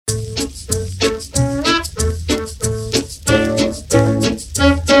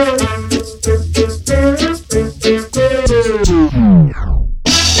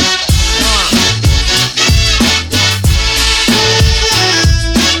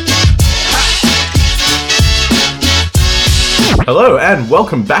Hello, and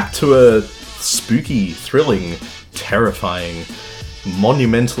welcome back to a spooky, thrilling, terrifying,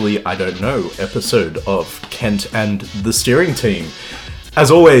 monumentally, I don't know, episode of Kent and the Steering Team.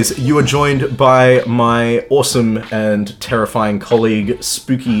 As always, you are joined by my awesome and terrifying colleague,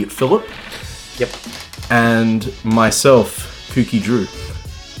 Spooky Philip. Yep. And myself, Kooky Drew.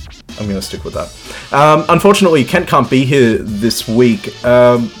 I'm going to stick with that. Unfortunately, Kent can't be here this week.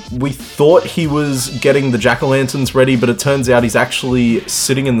 We thought he was getting the jack-o'-lanterns ready, but it turns out he's actually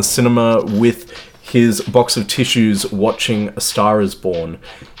sitting in the cinema with his box of tissues watching A Star Is Born.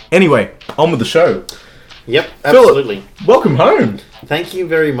 Anyway, on with the show. Yep, absolutely. Philip, welcome home. Thank you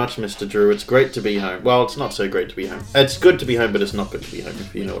very much, Mr. Drew. It's great to be home. Well, it's not so great to be home. It's good to be home, but it's not good to be home,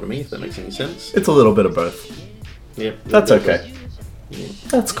 if you know what I mean, if that makes any sense. It's a little bit of both. Yeah. That's okay. Yeah.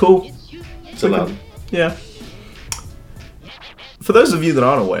 That's cool. It's allowed. Yeah. For those of you that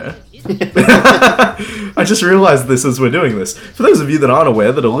aren't aware, I just realized this as we're doing this. For those of you that aren't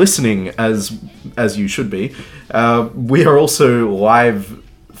aware, that are listening as you should be, we are also live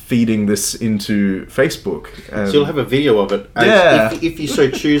feeding this into Facebook. So you'll have a video of it. Yeah. If you so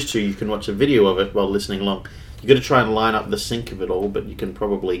choose to, you can watch a video of it while listening along. You've got to try and line up the sync of it all, but you can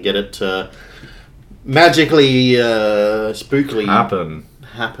probably get it to magically, spookily happen.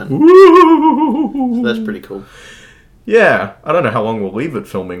 So that's pretty cool. Yeah, I don't know how long we'll leave it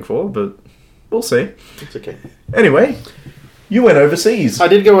filming for, but we'll see. It's okay. Anyway, you went overseas. I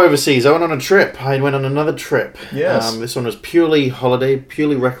did go overseas. I went on a trip. I went on another trip. Yes. This one was purely holiday,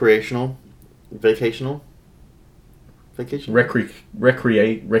 purely recreational. Vacational? Vacation? Recreational?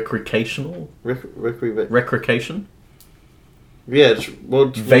 Recreation? Yeah, it's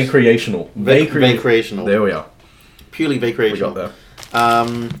Vacreational. Vacreational. There we are. Purely vacreational. We got there.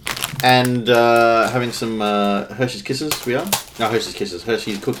 And having some Hershey's Kisses, we are? No, Hershey's Kisses.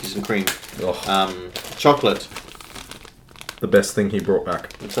 Hershey's Cookies and Cream. Oh, Chocolate. the best thing he brought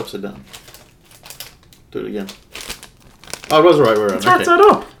back. It's upside down. Do it again. Oh, it was the right way around. It's right side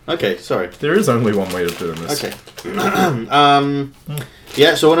up. Okay, sorry. There is only one way of doing this. Okay.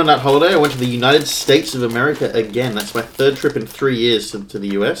 Yeah, so I went on that holiday. I went to the United States of America again. That's my third trip in 3 years to the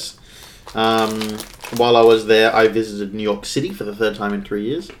US. While I was there, I visited New York City for the third time in 3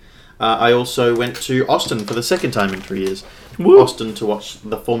 years. I also went to Austin for the second time in 3 years. Woo. Austin to watch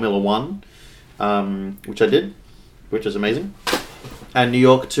the Formula One, which I did, which was amazing. And New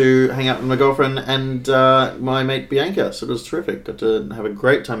York to hang out with my girlfriend and my mate Bianca. So it was terrific. Got to have a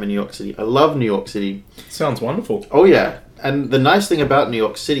great time in New York City. I love New York City. Sounds wonderful. Oh, yeah. And the nice thing about New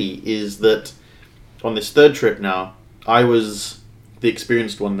York City is that on this third trip now, I was the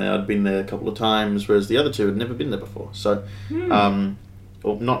experienced one there. I'd been there a couple of times, whereas the other two had never been there before. So, I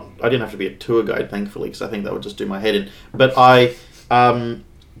didn't have to be a tour guide, thankfully, because I think that would just do my head in. But I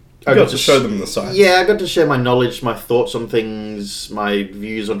got to show them the sights. Yeah, I got to share my knowledge, my thoughts on things, my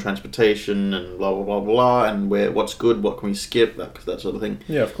views on transportation, and blah, blah, blah, blah, and what's good, what can we skip, that sort of thing.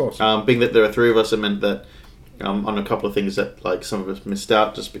 Yeah, of course. Being that there are three of us, it meant that on a couple of things that like some of us missed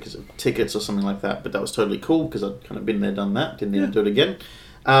out just because of tickets or something like that, but that was totally cool because I'd kind of been there, done that, didn't need to do it again.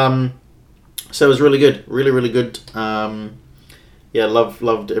 So it was really good, really good. Yeah,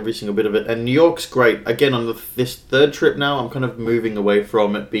 loved every single bit of it, and New York's great. Again, on this third trip now, I'm kind of moving away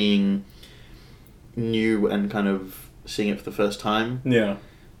from it being new and kind of seeing it for the first time. Yeah.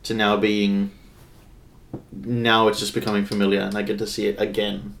 To now it's just becoming familiar, and I get to see it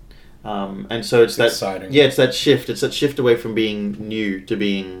again. And so it's that exciting. Yeah, it's that shift. It's that shift away from being new to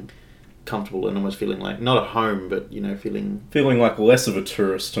being comfortable and almost feeling like not at home, but feeling like less of a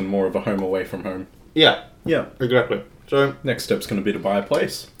tourist and more of a home away from home. Yeah, exactly. So next step's going to be to buy a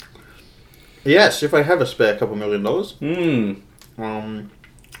place. Yes, if I have a spare couple $1 million.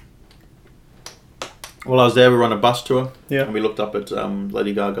 While I was there, we were on a bus tour. Yeah, and we looked up at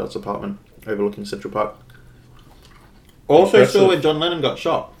Lady Gaga's apartment overlooking Central Park. Also saw where John Lennon got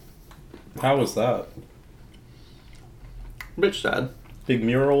shot. How was that? A bit sad. Big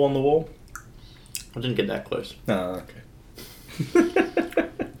mural on the wall? I didn't get that close. Oh, okay.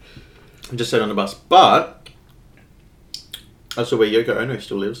 I just sat on the bus. But I saw where Yoko Ono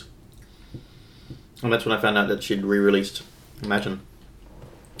still lives. And that's when I found out that she'd re-released Imagine.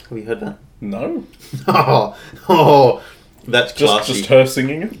 Have you heard that? No. Oh, that's classy. Just her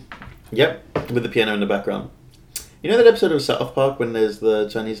singing it? Yep, with the piano in the background. You know that episode of South Park when there's the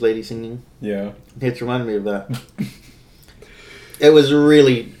Chinese lady singing? Yeah. It's reminded me of that.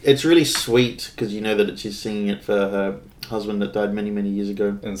 It's really sweet because you know that she's singing it for her husband that died many, many years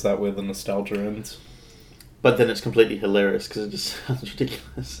ago. And is that where the nostalgia ends? But then it's completely hilarious because it just sounds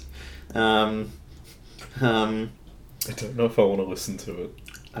ridiculous. I don't know if I want to listen to it.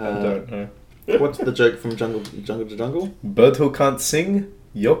 I don't know. What's the joke from Jungle to Jungle? Bird who can't sing,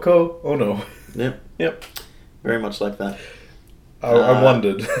 Yoko Ono. Yep. Yep. Very much like that. I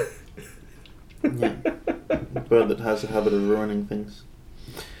wondered. Yeah. Bird that has a habit of ruining things.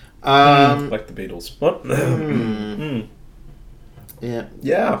 Like the Beatles. What? Yeah.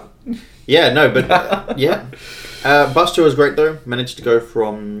 Yeah. Yeah, no, but yeah. Bus tour was great though. Managed to go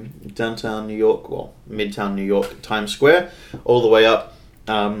from downtown New York, well, midtown New York, Times Square, all the way up.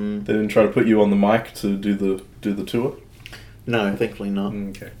 They didn't try to put you on the mic to do the tour? No, thankfully not.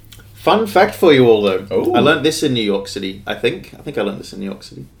 Okay. Fun fact for you all though. Oh. I learnt this in New York City, I think. I think I learnt this in New York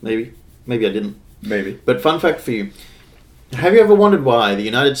City. Maybe I didn't. Maybe. But fun fact for you. Have you ever wondered why the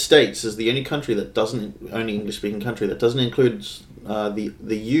United States is the only English-speaking country that doesn't include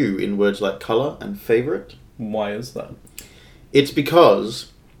the U in words like colour and favourite? Why is that? It's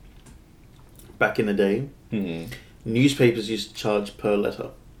because, back in the day, Hmm. newspapers used to charge per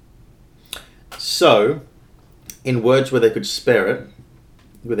letter. So, in words where they could spare it,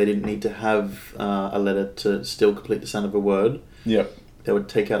 where they didn't need to have a letter to still complete the sound of a word, Yep. they would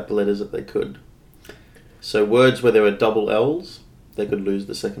take out the letters that they could. So words where there were double L's, they could lose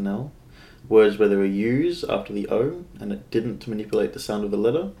the second L. Words where there were U's after the O, and it didn't manipulate the sound of the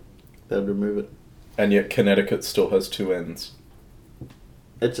letter, they would remove it. And yet Connecticut still has two N's.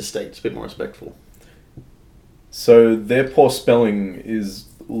 It's a state, it's a bit more respectful. So their poor spelling is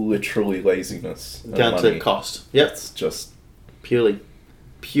literally laziness. and Down money. to cost. Yep, It's just... purely.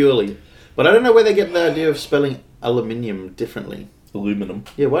 But I don't know where they get the idea of spelling aluminium differently. aluminum.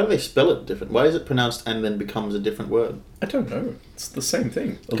 Yeah, why do they spell it different? Why is it pronounced and then becomes a different word? I don't know. It's the same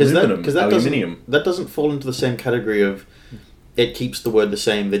thing. Because Aluminum, that aluminium. doesn't fall into the same category of it keeps the word the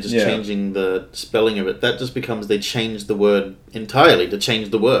same, they're just Yeah. changing the spelling of it. That just becomes they change the word entirely to change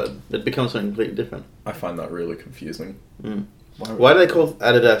the word. It becomes something completely different. I find that really confusing. Mm. Why do they call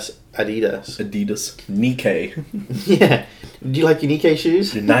Adidas Adidas? Adidas. Nike. Yeah. Do you like your Nike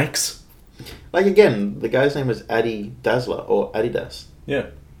shoes? Your Nikes. Like again, the guy's name was Adi Dazzler or Adidas. Yeah.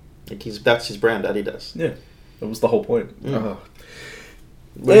 Like that's his brand, Adidas. Yeah. That was the whole point. Mm. Oh.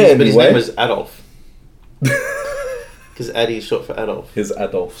 But his Anyway. name was Adolf. Because Adi is short for Adolf. His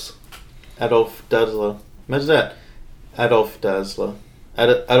Adolfs. Adolf Dazzler. Imagine that. Adolf Dazzler.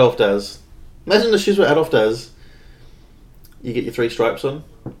 Adolf Daz. Imagine the shoes were Adolf Daz. You get your 3 stripes on.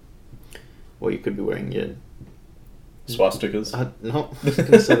 Or you could be wearing your... Swastikas. No, I was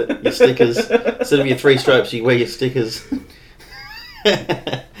going to say that. Your stickers. Instead of your 3 stripes, you wear your stickers.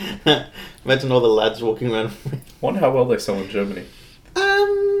 Imagine all the lads walking around. Wonder how well they sell in Germany.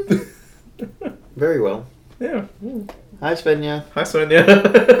 Very well. Yeah. Hi, Svenja. Hi, Sonia.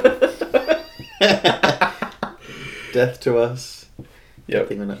 Death to us. I Yep.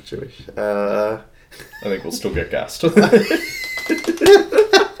 think we're not Jewish. I think we'll still get gassed. I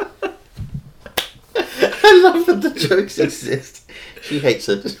love that the jokes exist. She hates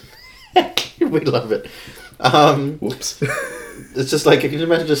it. We love it. Whoops. It's just like, can you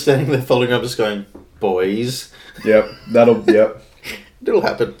imagine just standing there following up, just going, boys? Yep. It'll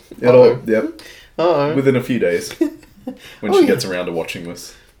happen. Yep. Uh-oh. Within a few days. When she gets around to watching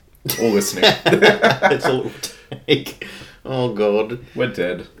this. Or listening. It's all it will take. Oh, God. We're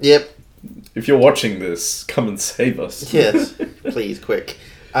dead. Yep. If you're watching this, come and save us. Yes. Please, quick.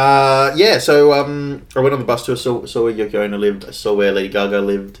 Yeah, so I went on the bus tour, saw where Yoko Ono lived, I saw where Lady Gaga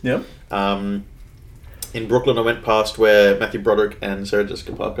lived. Yep. In Brooklyn, I went past where Matthew Broderick and Sarah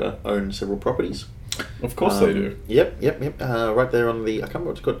Jessica Parker own several properties. Of course they do. Yep. Right there on the, I can't remember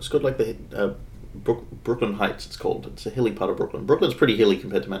what it's called. It's called like the Brooklyn Heights, it's called. It's a hilly part of Brooklyn. Brooklyn's pretty hilly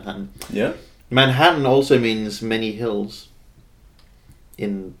compared to Manhattan. Yeah. Manhattan also means many hills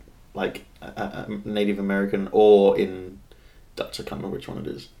in like Native American or in Dutch. I can't remember which one it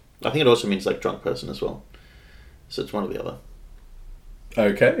is. I think it also means like drunk person as well. So it's one or the other.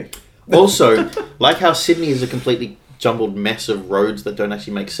 Okay. Also, like how Sydney is a completely jumbled mess of roads that don't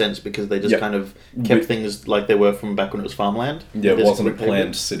actually make sense because they just Yep. kind of kept things like they were from back when it was farmland. Yeah, it There's wasn't a complete planned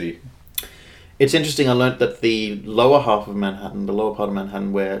pavement. city. It's interesting, I learnt that the lower half of Manhattan, the lower part of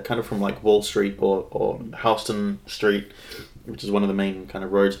Manhattan, where kind of from like Wall Street or Houston Street, which is one of the main kind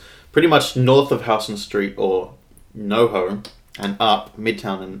of roads, pretty much north of Houston Street or NoHo and up,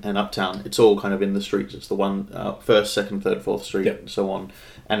 Midtown and Uptown, it's all kind of in the streets. It's the one, 1st, 2nd, 3rd, 4th Street, Yep. and so on,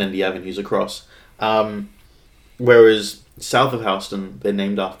 and then the avenues across. Whereas south of Houston, they're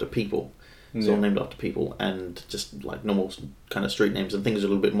named after people. It's all named after people and just like normal kind of street names, and things are a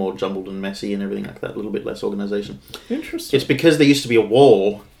little bit more jumbled and messy and everything like that, a little bit less organisation. Interesting. It's because there used to be a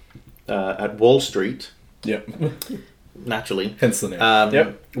wall at Wall Street, Yep. naturally, Hence the name.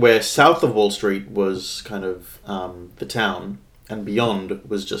 Yep. where south of Wall Street was kind of the town, and beyond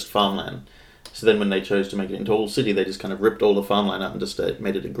was just farmland. So then when they chose to make it into all city, they just kind of ripped all the farmland out and just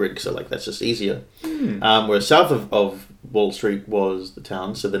made it a grid, because they're like, that's just easier. Whereas south of Wall Street was the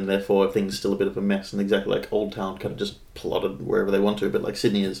town, so then therefore things still a bit of a mess, and exactly like Old Town kind of just plotted wherever they want to, but like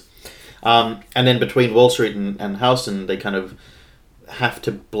Sydney is. And then between Wall Street and Houston, they kind of have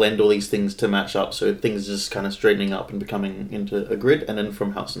to blend all these things to match up, so things just kind of straightening up and becoming into a grid, and then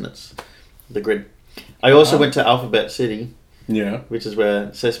from Houston it's the grid. I also went to Alphabet City, which is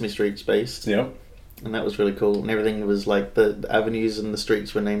where Sesame Street's based. Yep. And that was really cool. And everything was like the avenues and the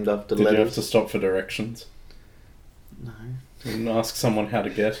streets were named after Did letters. you have to stop for directions? No. And ask someone how to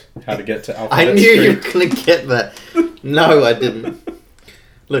get to Alphabet I knew Street. you were going to get that. No, I didn't.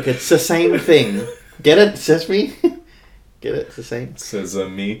 Look, it's the same thing. Get it, Sesame? Get it? It's the same.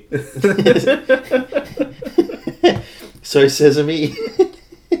 Sesame. So Sesame.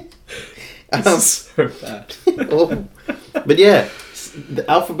 So bad. Oh. But yeah, the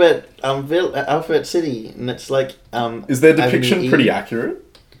Alphabet City, and it's like Is their depiction Avenue E. pretty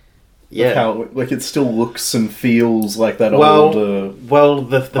accurate? Yeah. Of how like it still looks and feels like that Well, old.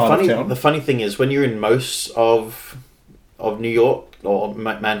 the part of town? funny thing is when you're in most of New York or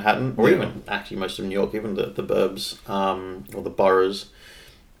Manhattan, or even actually most of New York, even the burbs or the boroughs,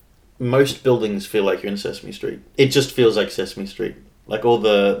 most buildings feel like you're in Sesame Street. It just feels like Sesame Street. Like all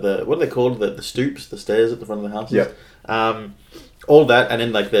the what are they called? The stoops, the stairs at the front of the houses. Yeah. All that, and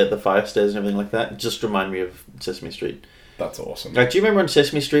then like the fire stairs and everything like that, just remind me of Sesame Street. That's awesome. Like, do you remember on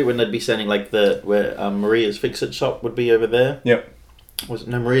Sesame Street when they'd be standing like where Maria's Fix-It shop would be over there? Yep. Was it,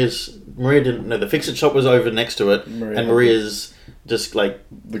 no, Maria didn't. No, the Fix-It shop was over next to it, and Maria's just like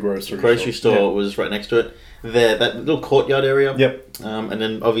the grocery store was right next to it. There, that little courtyard area. Yep. And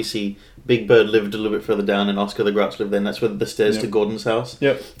then obviously Big Bird lived a little bit further down, and Oscar the Grouch lived there. And that's where the stairs to Gordon's house.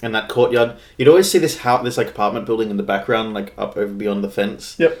 Yep. And that courtyard, you'd always see this house, this like apartment building in the background, like up over beyond the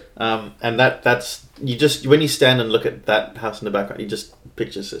fence. Yep. And that's you just when you stand and look at that house in the background, you just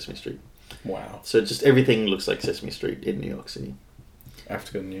picture Sesame Street. Wow. So just everything looks like Sesame Street in New York City. I have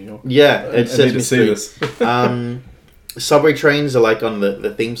to go to New York. Yeah, it's I need Sesame to Street. see this. Subway trains are like on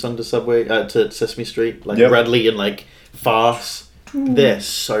the theme song to Subway to Sesame Street, like Bradley and like Fast. They're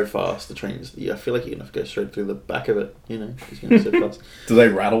so fast. The trains. I feel like you're gonna have to go straight through the back of it. You know, it's gonna be so fast. Do they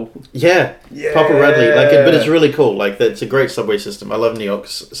rattle? Yeah, proper Bradley. But it's really cool. Like it's a great subway system. I love New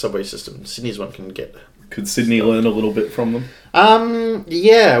York's subway system. Sydney's one can get. Could Sydney learn a little bit from them?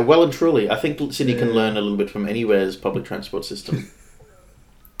 Yeah, well and truly. I think Sydney can learn a little bit from anywhere's public transport system.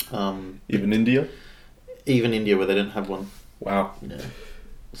 Even India? Even India, where they didn't have one. Wow. Yeah.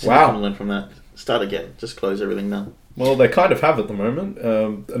 Sydney can learn from that. Start again. Just close everything down. Well, they kind of have at the moment.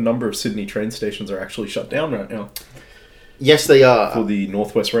 A number of Sydney train stations are actually shut down right now. Yes, they are. For the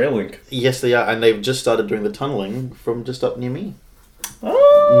Northwest Rail Link. Yes, they are. And they've just started doing the tunnelling from just up near me.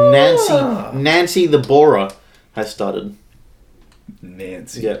 Oh. Nancy the Borer has started.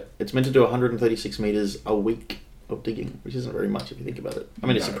 Nancy. Yeah. It's meant to do 136 metres a week of digging, which isn't very much if you think about it. I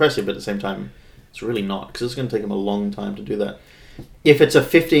mean, it's impressive, but at the same time, it's really not, because it's going to take them a long time to do that. If it's a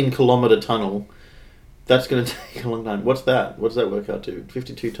 15-kilometre tunnel, that's going to take a long time. What's that? What does that work out to?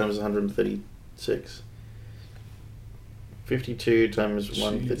 52 times 136. 52 times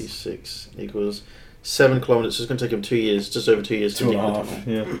 136 equals 7 kilometres. So it's going to take them 2 years, just over 2 years to dig the tunnel.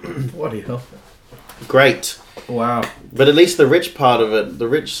 Yeah. What the hell? Great. Wow. But at least the rich part of it, the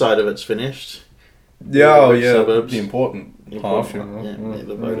rich side of it's finished. Suburbs. The important half.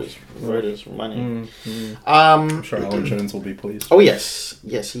 The voters for money. I'm sure Alan Jones will be pleased. Oh yes,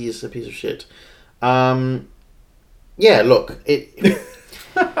 he is a piece of shit. Yeah, look,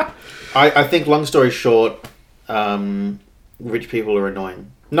 I think long story short, rich people are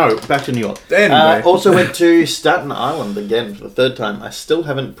annoying. No, back to New York. Anyway. Also went to Staten Island again for the third time. I still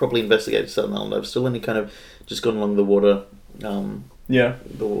haven't properly investigated Staten Island. I've still only kind of just gone along the water. The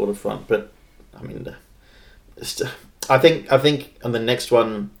waterfront, but I mean, I think on the next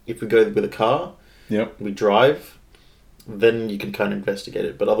one, if we go with a car, we drive, then you can kind of investigate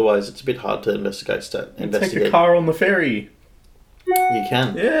it. But otherwise, it's a bit hard to investigate. Take a car on the ferry. You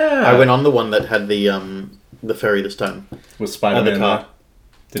can. Yeah. I went on the one that had the ferry this time. Was Spider-Man the car. there?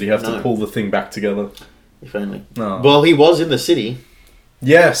 Did he have to pull the thing back together? If only. Oh. Well, he was in the city.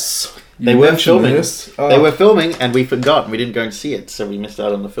 Yes. They were filming. Oh. They were filming, and we forgot. We didn't go and see it, so we missed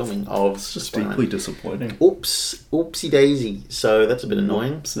out on the filming of. It's just deeply disappointing. Oops, oopsie daisy. So that's a bit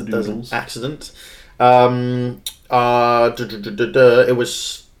annoying. That was an accident. It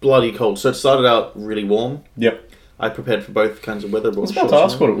was bloody cold. So it started out really warm. Yep. I prepared for both kinds of weather. I was about to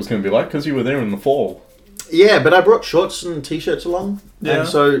ask what it was going to be like because you were there in the fall. Yeah, but I brought shorts and t-shirts along. Yeah. And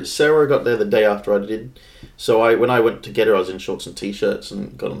so Sarah got there the day after I did. So when I went to get her, I was in shorts and t-shirts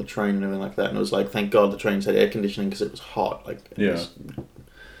and got on the train and everything like that. And it was like, thank God the trains had air conditioning because it was hot.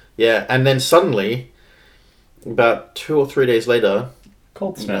 Yeah. And then suddenly, about 2 or 3 days later...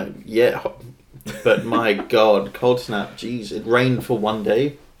 Cold snap. Yeah. But my God, cold snap. Jeez, it rained for one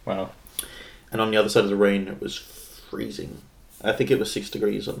day. Wow. And on the other side of the rain, it was freezing. I think it was 6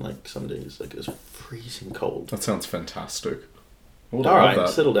 degrees on like some days. Like it was freezing cold. That sounds fantastic. All right,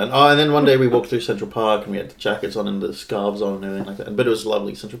 settle down. Oh, and then one day we walked through Central Park and we had the jackets on and the scarves on and everything like that. But it was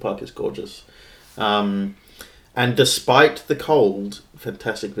lovely. Central Park is gorgeous. And despite the cold,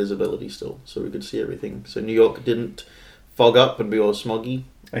 fantastic visibility still. So we could see everything. So New York didn't fog up and be all smoggy.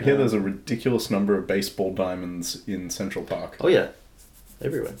 I hear there's a ridiculous number of baseball diamonds in Central Park. Oh, yeah.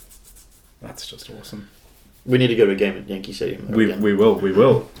 Everywhere. That's just awesome. We need to go to a game at Yankee Stadium. We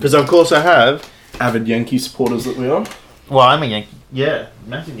will. Because, of course, I have... Avid Yankee supporters that we are. Well, I'm a Yankee. Yeah,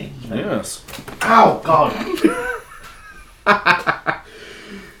 massive Yankee fan. Yes. Ow, God.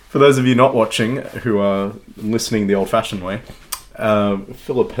 For those of you not watching, who are listening the old-fashioned way,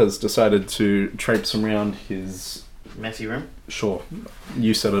 Philip has decided to traipse around his... Messy room? Sure.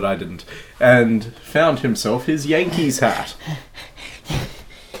 You said it, I didn't. And found himself his Yankees hat.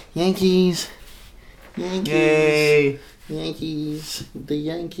 Yankees. Yay. Yankees. The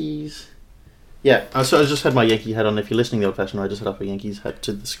Yankees. Yeah, so I just had my Yankee hat on. If you're listening the old-fashioned way, I just had up a Yankees hat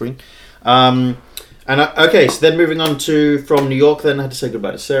to the screen. Okay, so then moving on to from New York, then I had to say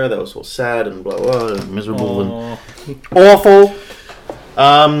goodbye to Sarah. That was all sad and blah, blah, blah, miserable and awful.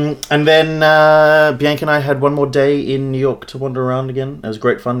 And then Bianca and I had one more day in New York to wander around again. It was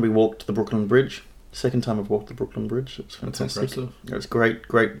great fun. We walked the Brooklyn Bridge. Second time I've walked the Brooklyn Bridge. It was fantastic. That's impressive. It was great.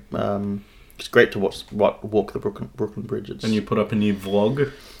 It's great to walk the Brooklyn Bridge. And you put up a new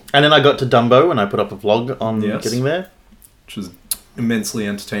vlog. And then I got to Dumbo and I put up a vlog on getting there. Which was immensely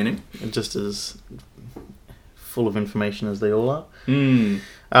entertaining. Just as full of information as they all are.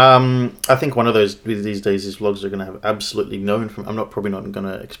 I think one of these days, these vlogs are going to have absolutely no information. I'm probably not going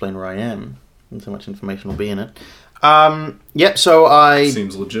to explain where I am, and so much information will be in it. So I...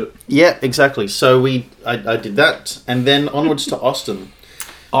 Seems legit. Yeah, exactly. So I did that, and then onwards to Austin.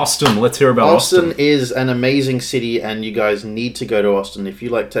 Austin, let's hear about Austin. Austin is an amazing city, and you guys need to go to Austin if you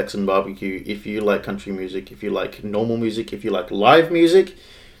like Texan barbecue, if you like country music, if you like normal music, if you like live music.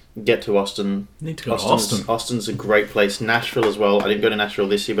 Get to Austin. You need to go to Austin. Austin's a great place. Nashville as well. I didn't go to Nashville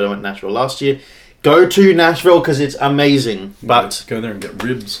this year, but I went to Nashville last year. Go to Nashville because it's amazing. But go there and get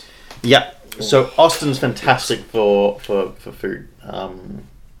ribs. Yeah. So Austin's fantastic for food.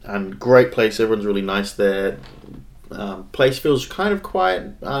 And great place. Everyone's really nice there. Place feels kind of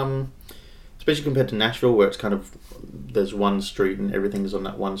quiet, especially compared to Nashville, where it's kind of there's one street and everything's on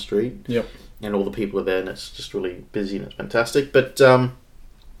that one street. Yep. And all the people are there, and it's just really busy and it's fantastic. But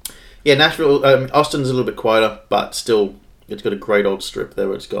Nashville, Austin's a little bit quieter, but still, it's got a great old strip there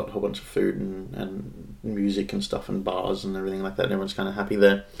where it's got a whole bunch of food and music and stuff and bars and everything like that, and everyone's kind of happy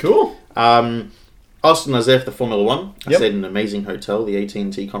there. Cool. Austin, I was there for the Formula One. I Yep. stayed in an amazing hotel, the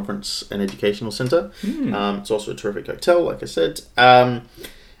AT&T Conference and Educational Center. It's also a terrific hotel, like I said. And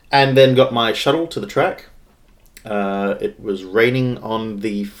then got my shuttle to the track. It was raining on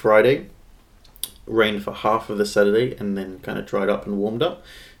the Friday. Rained for half of the Saturday and then kind of dried up and warmed up.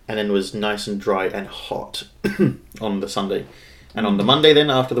 And then was nice and dry and hot on the Sunday. And on the Monday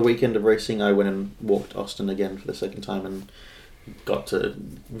then, after the weekend of racing, I went and walked Austin again for the second time and got to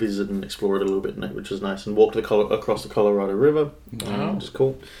visit and explore it a little bit, which was nice. And walked across the Colorado River, which is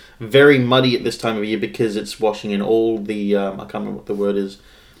cool. Very muddy at this time of year because it's washing in all the, I can't remember what the word is,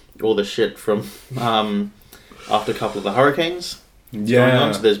 all the shit from after a couple of the hurricanes. Going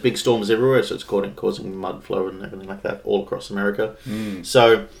on. So there's big storms everywhere, so it's causing mud flow and everything like that all across America.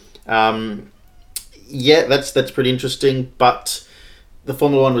 So, that's pretty interesting. But the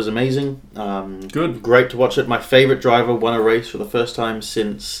Formula One was amazing. Good. Great to watch it. My favourite driver won a race for the first time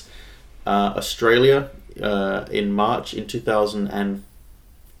since Australia in March in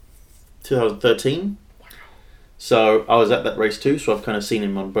 2013. So I was at that race too, so I've kind of seen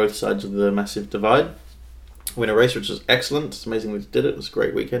him on both sides of the massive divide. Win a race, which was excellent. It's amazing we did it. It was a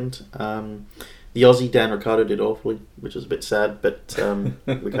great weekend. The Aussie, Dan Ricciardo, did awfully, which was a bit sad, but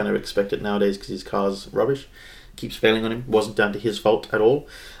we kind of expect it nowadays because his car's rubbish. Keeps failing on him. Wasn't down to his fault at all.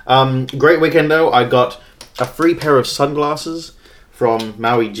 Great weekend, though. I got a free pair of sunglasses from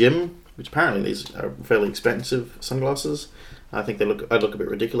Maui Jim, which apparently these are fairly expensive sunglasses. I think I look a bit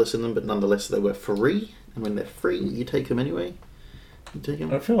ridiculous in them, but nonetheless, they were free. And when they're free, you take them anyway.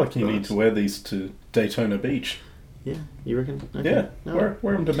 I feel like you need to wear these to Daytona Beach. Yeah, you reckon? Okay. Yeah, No.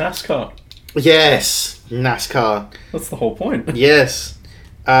 wear them to NASCAR. Yes, NASCAR. That's the whole point. Yes.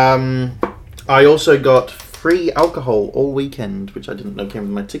 I also got free alcohol all weekend, which I didn't know came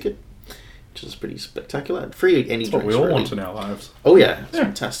with my ticket, which is pretty spectacular. Free any That's what drinks, we all really. want in our lives. Oh yeah, it's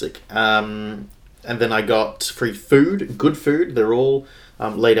fantastic. And then I got free food, good food. They're all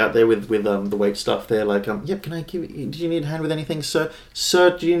laid out there with the wait staff there. Like, yep, can I give you, do you need a hand with anything, sir?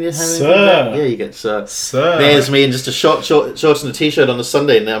 Sir, do you need a hand with anything? Yeah, you get sir. Sir. There's me in just a shorts and a t-shirt on a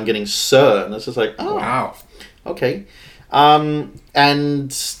Sunday, and now I'm getting sir. And it's just like, oh, Wow. okay.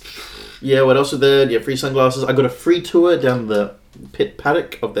 And yeah, what else was there? Yeah, free sunglasses. I got a free tour down the pit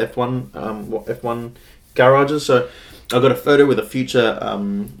paddock of the F1 garages. So I got a photo with a future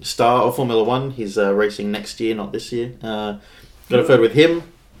star of Formula One. He's racing next year, not this year. Got a photo with him.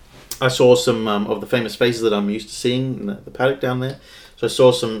 I saw some of the famous faces that I'm used to seeing in the paddock down there. So I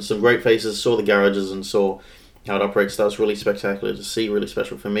saw some great faces, saw the garages, and saw how it operates. That was really spectacular to see, really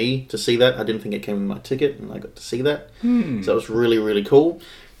special for me to see that. I didn't think it came with my ticket, and I got to see that. So that was really, really cool.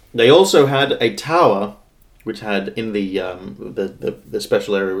 They also had a tower, which had in the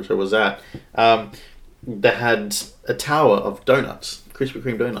special area which I was at, they had a tower of donuts, Krispy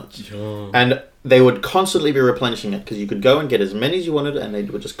Kreme donuts. And they would constantly be replenishing it, because you could go and get as many as you wanted, and they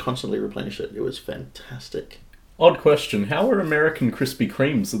would just constantly replenish it. It was fantastic. Odd question. How are American Krispy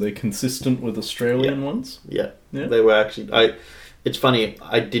Kremes? Are they consistent with Australian ones? Yeah. Yeah. They were actually... It's funny,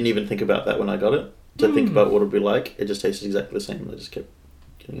 I didn't even think about that when I got it, to think about what it would be like. It just tasted exactly the same, and I just kept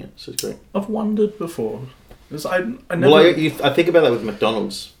getting it. So it's great. I've wondered before. 'Cause I never... Well, I think about that with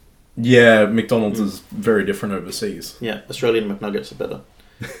McDonald's. Yeah, McDonald's is very different overseas. Yeah, Australian McNuggets are better.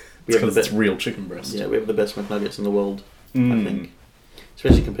 Because it's real chicken breast. Yeah, we have the best McNuggets in the world, I Mm. think.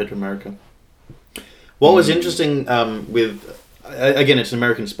 Especially compared to America. What was interesting again, it's an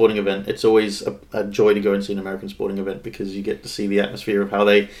American sporting event. It's always a joy to go and see an American sporting event, because you get to see the atmosphere of how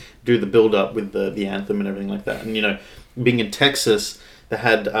they do the build-up with the anthem and everything like that. And, you know, being in Texas, they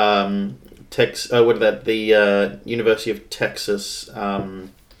had the University of Texas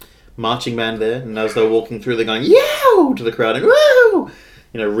marching band there, and as they were walking through, they're going, "Yow!" to the crowd, and "Woo!"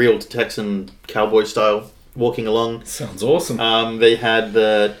 You know, real Texan cowboy style, walking along. Sounds awesome. They had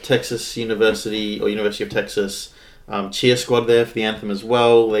the University of Texas cheer squad there for the anthem as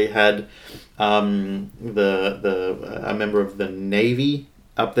well. They had a member of the Navy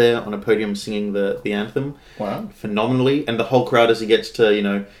up there on a podium singing the anthem. Wow. Phenomenally. And the whole crowd, as he gets to, you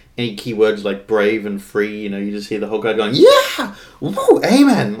know, any keywords like brave and free, you know, you just hear the whole crowd going, "Yeah! Woo!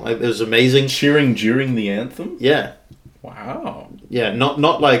 Amen!" Like, it was amazing. Cheering during the anthem? Yeah. Wow. Yeah, not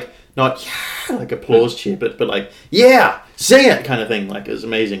yeah, like applause cheer, but like, "Yeah! Sing it!" kind of thing. Like, it was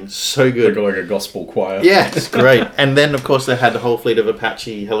amazing. So good. Like a gospel choir. Yeah, it's great. And then, of course, they had the whole fleet of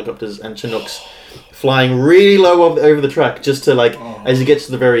Apache helicopters and Chinooks flying really low over the track, just to, like, as you get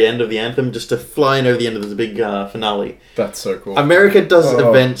to the very end of the anthem, just to fly in over the end of the big finale. That's so cool. America does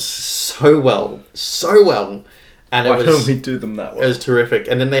events so well. And Why don't we do them that way? It was terrific.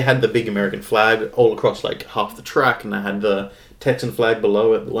 And then they had the big American flag all across, like, half the track, and they had the Texan flag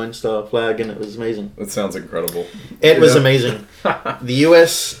below it, the Lone Star flag, and it was amazing. That sounds incredible. It was amazing. The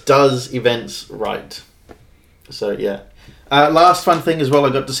US does events right. So, yeah. Last fun thing as well, I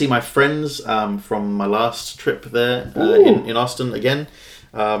got to see my friends from my last trip there in Austin again.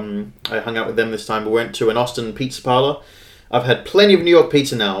 I hung out with them this time. We went to an Austin pizza parlor. I've had plenty of New York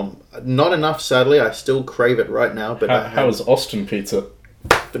pizza now. Not enough, sadly. I still crave it right now. But how is Austin pizza?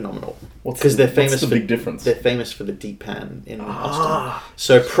 Phenomenal. Because they're famous what's the for big difference? They're famous for the deep pan in Austin.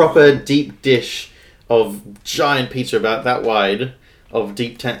 So proper deep dish of giant pizza about that wide of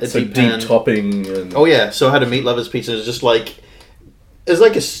deep pan. Deep topping. And... Oh yeah. So I had a meat lovers pizza. It was just like, it was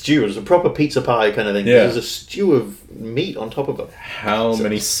like a stew. It was a proper pizza pie kind of thing. Yeah. It was a stew of meat on top of it. How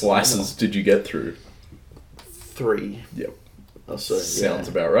many slices did you get through? 3. Yep. Oh, so, Sounds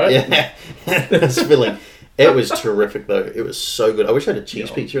about right. Yeah. It's filling. It was terrific though. It was so good. I wish I had a cheese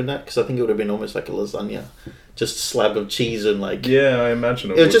pizza in that, because I think it would have been almost like a lasagna. Just a slab of cheese and like... Yeah, I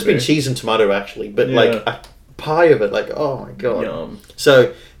imagine it would just been cheese and tomato actually, but like a pie of it, like, oh my god. Yum.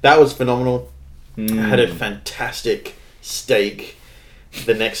 So that was phenomenal. I had a fantastic steak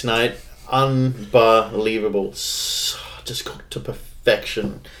the next night. Unbelievable. Just cooked to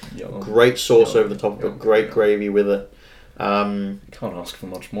perfection. Yum. Great sauce over the top of it. Great gravy with it. Can't ask for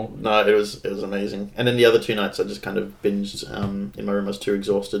much more. No, it was amazing. And then the other 2 nights I just kind of binged in my room. I was too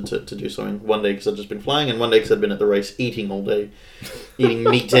exhausted to do something. One day because I'd just been flying, and one day because I'd been at the race eating all day. Eating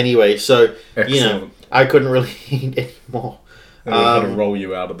meat anyway. So, Excellent. you know, I couldn't really eat anymore. Had to roll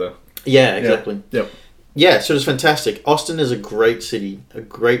you out of there. Yeah, exactly. Yep. Yeah, so it's fantastic. Austin is a great city. A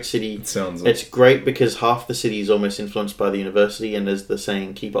great city. It sounds. It's great because half the city is almost influenced by the university, and there's the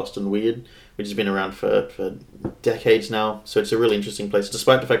saying "Keep Austin Weird," which has been around for decades now. So it's a really interesting place,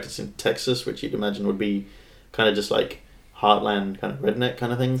 despite the fact it's in Texas, which you'd imagine would be kind of just like heartland, kind of redneck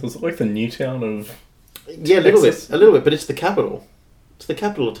kind of thing. So it's like the Newtown of. Yeah, a little bit, but it's the capital. It's the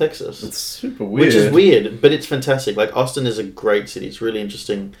capital of Texas. It's super weird. Which is weird, but it's fantastic. Like, Austin is a great city. It's really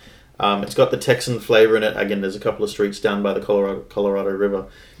interesting. It's got the Texan flavor in it. Again, there's a couple of streets down by the Colorado River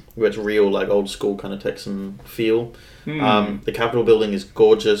where it's real, like, old school kind of Texan feel. The Capitol building is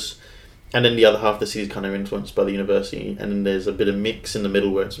gorgeous. And then the other half of the city is kind of influenced by the university. And then there's a bit of mix in the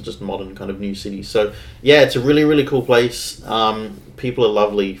middle where it's just modern kind of new city. So, yeah, it's a really, really cool place. People are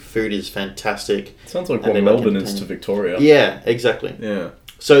lovely. Food is fantastic. Sounds like what Melbourne is to Victoria. Yeah, exactly. Yeah.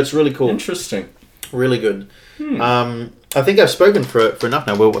 So it's really cool. Interesting. Really good. I think I've spoken for enough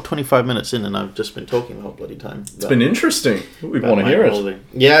now. We're 25 minutes in, and I've just been talking the whole bloody time. It's been interesting. We want to hear it.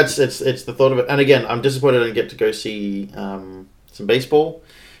 Yeah, it's the thought of it. And again, I'm disappointed I didn't get to go see some baseball,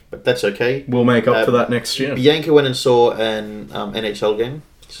 but that's okay. We'll make up for that next year. Bianca went and saw an NHL game.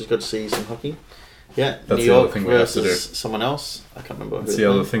 She's got to see some hockey. Yeah, that's New the York other thing we have to do. Someone else. I can't remember. That's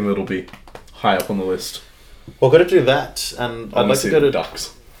the other thing that'll be high up on the list. Well, got to do that, and I'd like to go to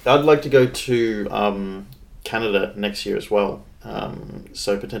Ducks. I'd like to go to Canada next year as well.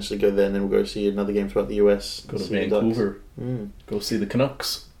 So potentially go there, and then we'll go see another game throughout the US. Go to Vancouver. Go see the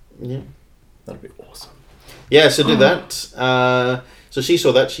Canucks. Yeah, that'd be awesome. Yeah, so do that. So she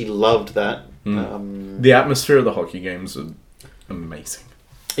saw that. She loved that. The atmosphere of the hockey games are amazing.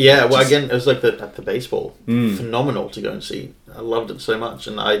 Yeah, well, again, it was like the baseball. Phenomenal to go and see. I loved it so much,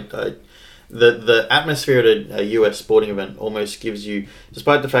 and the atmosphere at a US sporting event almost gives you,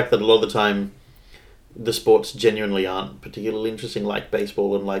 despite the fact that a lot of the time the sports genuinely aren't particularly interesting, like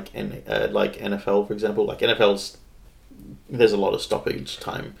baseball and like NFL, for example. Like NFL's, there's a lot of stoppage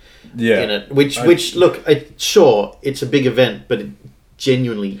time in it. Which look, sure, it's a big event, but it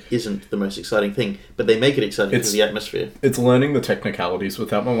genuinely isn't the most exciting thing. But they make it exciting because of the atmosphere. It's learning the technicalities with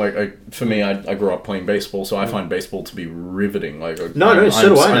that one. Like, for me, I grew up playing baseball, so I find baseball to be riveting. Like, so do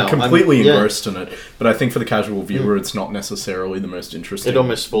I now. I'm completely engrossed in it. But I think for the casual viewer, it's not necessarily the most interesting. It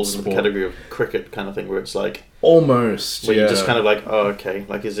almost falls into the category of cricket kind of thing, where it's like almost where you're just kind of like, oh, okay,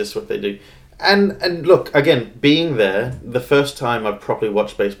 like, is this what they do? And look, again, being there, the first time I properly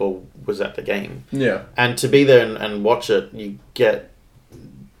watched baseball was at the game. Yeah. And to be there and watch it, you get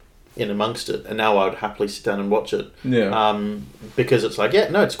in amongst it, and now I would happily sit down and watch it. Yeah. Because it's like,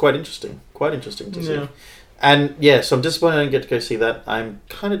 it's quite interesting to see. And so I'm disappointed I didn't get to go see that. I'm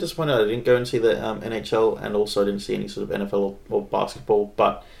kind of disappointed I didn't go and see the NHL, and also I didn't see any sort of NFL or basketball,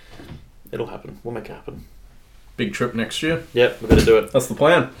 but it'll happen. We'll make it happen. Big trip next year. Yep, we better do it. That's the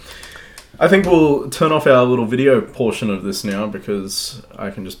plan. I think we'll turn off our little video portion of this now, because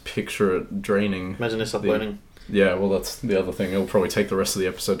I can just picture it draining. Imagine this uploading. Yeah, well, that's the other thing. It'll probably take the rest of the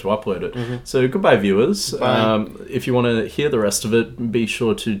episode to upload it. So, goodbye, viewers. Bye. If you want to hear the rest of it, be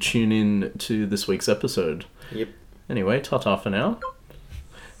sure to tune in to this week's episode. Yep. Anyway, ta-ta for now.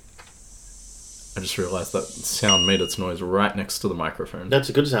 I just realised that sound made its noise right next to the microphone. That's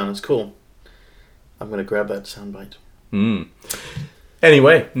a good sound. It's cool. I'm going to grab that soundbite.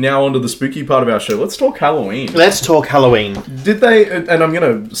 Anyway, now on to the spooky part of our show. Let's talk Halloween. Did they, and I'm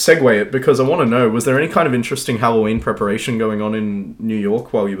going to segue it because I want to know, was there any kind of interesting Halloween preparation going on in New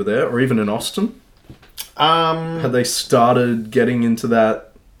York while you were there, or even in Austin? Had they started getting into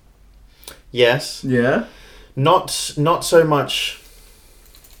that? Yes. Yeah? Not so much.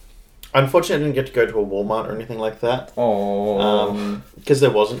 Unfortunately, I didn't get to go to a Walmart or anything like that. Oh. Because there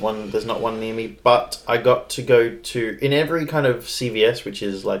wasn't one. There's not one near me. But I got to go to, in every kind of CVS, which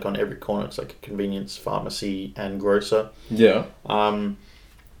is like on every corner, it's like a convenience pharmacy and grocer. Yeah. In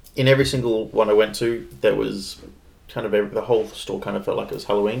every single one I went to, there was kind of the whole store kind of felt like it was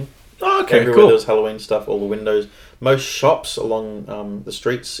Halloween. Oh, okay, Everywhere cool. there was Halloween stuff, all the windows. Most shops along the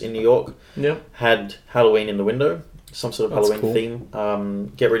streets in New York had Halloween in the window. Some sort of Halloween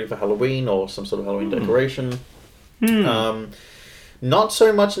theme. Get ready for Halloween, or some sort of Halloween decoration. Not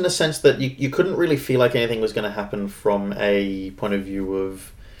so much in the sense that you couldn't really feel like anything was going to happen from a point of view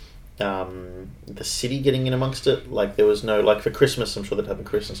of the city getting in amongst it. Like, there was no, like, for Christmas, I'm sure they'd have a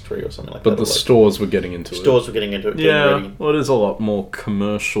Christmas tree or something like that. But the stores were getting into it. Stores were getting into it. Yeah, ready well, it is a lot more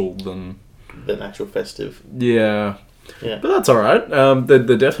commercial than actual festive. Yeah. Yeah. But that's alright.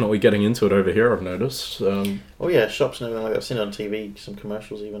 They're definitely getting into it over here, I've noticed. Oh yeah, shops and everything like that. I've seen it on TV, some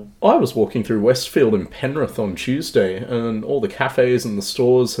commercials even. I was walking through Westfield in Penrith on Tuesday, and all the cafes and the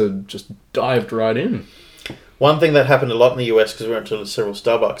stores had just dived right in. One thing that happened a lot in the US, because we went to several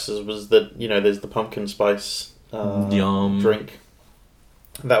Starbucks, was that, there's the pumpkin spice Yum. drink.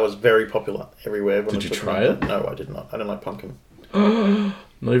 That was very popular everywhere. Everyone Did you was try talking it? about No, I did not. I don't like pumpkin.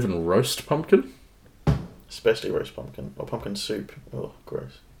 Not even roast pumpkin? Especially roast pumpkin. Or pumpkin soup. Oh,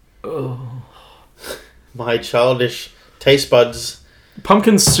 gross. Oh. My childish taste buds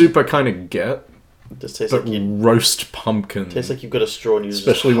Pumpkin soup I kind of get, just taste but like roast pumpkin. tastes like you've got a straw and you're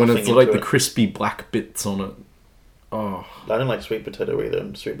Especially just when huffing it's like into the it. crispy black bits on it. Oh. I don't like sweet potato either.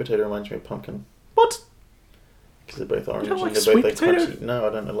 And sweet potato reminds me of pumpkin. What? Because they're both orange don't like and they're sweet both potato? crunchy. No, I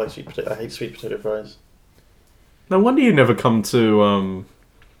don't. I like sweet potato. I hate sweet potato fries. No wonder you never come to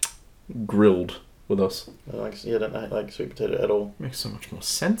grilled with us. I don't like sweet potato at all. Makes so much more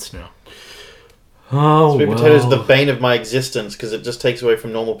sense now. Oh, Sweet potato is the bane of my existence because it just takes away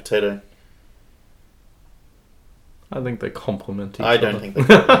from normal potato. I think they complement each I other. don't think they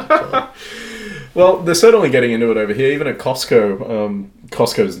can. Well, they're certainly getting into it over here. Even at Costco,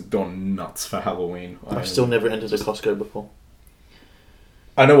 Costco's gone nuts for Halloween. I've still never entered a Costco before.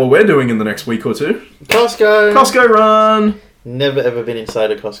 I know what we're doing in the next week or two. Costco! Costco run! Never ever been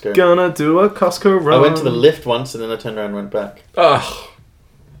inside a Costco. Gonna do a Costco run. I went to the lift once and then I turned around and went back. Ugh.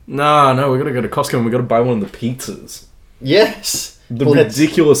 No, we gotta go to Costco and we gotta buy one of the pizzas. Yes! The Let's-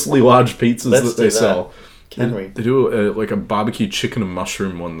 ridiculously large pizzas let's that they do that. sell. Can we? They do like a barbecue chicken and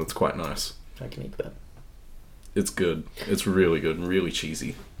mushroom one that's quite nice. I can eat that. It's good. It's really good and really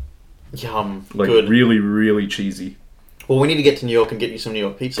cheesy. Yum. Like Good. really, really cheesy. Well, we need to get to New York and get you some New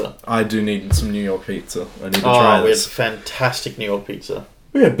York pizza. I do need some New York pizza. I need to try Oh, we had this. fantastic New York pizza.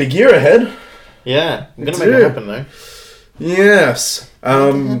 We have a big year ahead. Yeah, I'm gonna We make do. it happen though. Yes. Make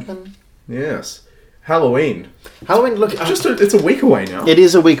it happen. Yes. Halloween. Halloween, look, It's a week away now. it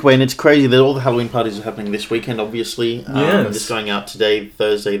is a week away, and it's crazy that all the Halloween parties are happening this weekend. Obviously, Yes. This going out today,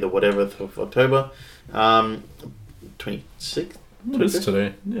 Thursday, the whatever of October, 26th. What is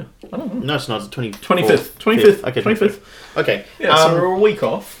today? Yeah. I don't know. No, it's not. It's 25th. 25th. Okay, 25th. Okay. Yeah, so we're a week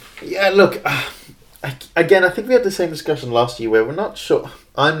off. Yeah, look, again, I think we had the same discussion last year where we're not sure.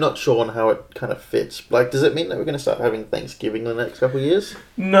 I'm not sure on how it kind of fits. Like, does it mean that we're going to start having Thanksgiving in the next couple of years?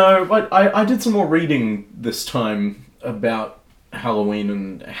 No, but I did some more reading this time about Halloween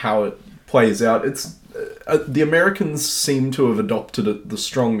and how it plays out. It's the Americans seem to have adopted it the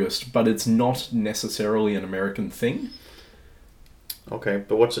strongest, but it's not necessarily an American thing. Okay,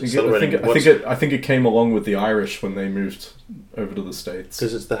 but what's it I celebrating? think it came along with the Irish when they moved over to the States.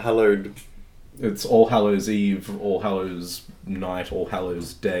 Because it's the hallowed. It's All Hallows Eve, All Hallows Night, All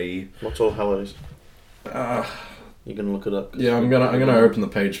Hallows Day. What's All Hallows? Uh, You can look it up. yeah, I'm gonna open the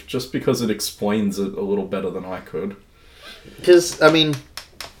page just because it explains it a little better than I could. Because I mean,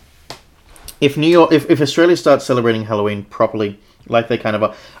 if New York, if Australia starts celebrating Halloween properly, like they kind of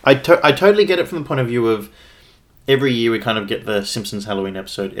are, I totally get it from the point of view of every year we kind of get the Simpsons Halloween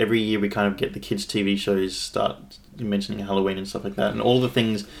episode. Every year we kind of get the kids' TV shows start mentioning Halloween and stuff like that, and all the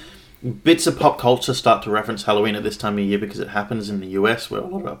things. Bits of pop culture start to reference Halloween at this time of year because it happens in the US where a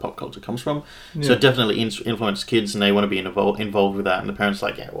lot of our pop culture comes from. Yeah. So it definitely influences kids and they want to be involved with that, and the parents are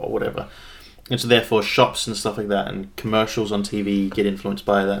like, yeah, well, whatever. And so therefore shops and stuff like that and commercials on TV get influenced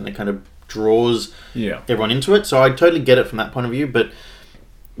by that, and it kind of draws everyone into it. So I totally get it from that point of view, but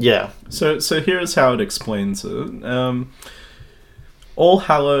yeah. So here's how it explains it. All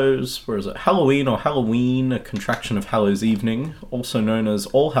Hallows, where is it? Halloween or Halloween, a contraction of Hallows Evening, also known as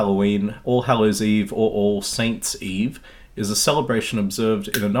All Halloween, All Hallows Eve, or All Saints Eve, is a celebration observed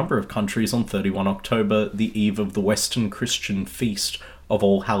in a number of countries on 31 October, the eve of the Western Christian feast of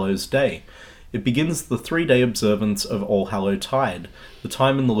All Hallows Day. It begins the 3-day observance of All Hallow Tide, the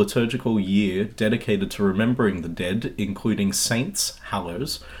time in the liturgical year dedicated to remembering the dead, including saints,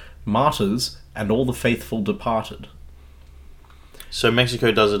 hallows, martyrs, and all the faithful departed. So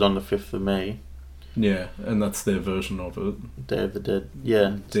Mexico does it on the 5th of May. Yeah, and that's their version of it. Day of the Dead.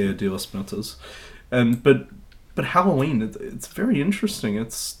 Yeah. Dia de los Muertos. But Halloween, it's very interesting.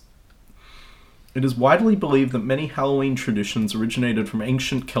 It is widely believed that many Halloween traditions originated from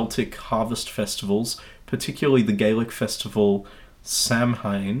ancient Celtic harvest festivals, particularly the Gaelic festival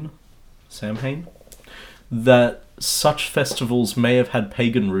Samhain, that such festivals may have had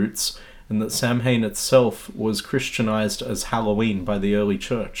pagan roots, and that Samhain itself was Christianized as Halloween by the early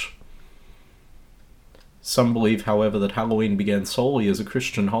church. Some believe, however, that Halloween began solely as a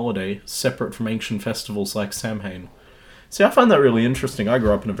Christian holiday, separate from ancient festivals like Samhain. See, I find that really interesting. I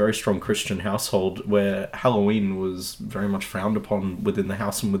grew up in a very strong Christian household where Halloween was very much frowned upon within the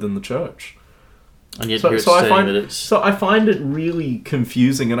house and within the church. And yet you're saying that it's... So I find it really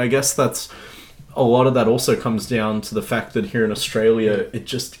confusing, and I guess that's a lot of that also comes down to the fact that here in Australia, it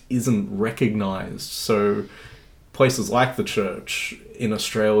just isn't recognised. So places like the church in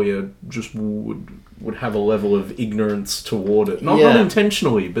Australia just would have a level of ignorance toward it. Not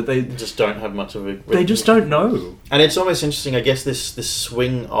intentionally, but they just don't have much of a... They just don't know. And it's almost interesting, I guess, this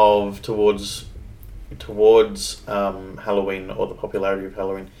swing of towards Halloween, or the popularity of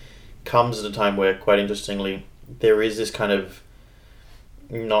Halloween, comes at a time where, quite interestingly, there is this kind of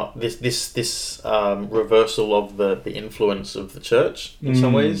not this reversal of the influence of the church in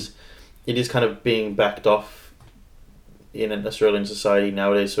some ways. It is kind of being backed off in an Australian society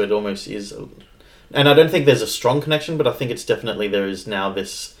nowadays, so it almost is. And I don't think there's a strong connection, but I think it's definitely there is now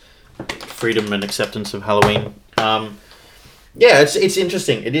this freedom and acceptance of Halloween. Yeah, it's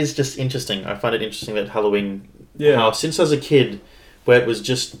interesting. It is just interesting. I find it interesting that Halloween, how since I was a kid, where it was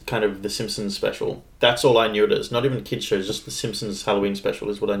just kind of the Simpsons special, that's all I knew it as. Not even kids shows, just the Simpsons Halloween special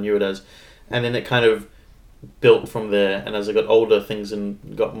is what I knew it as. And then it kind of built from there. And as I got older, things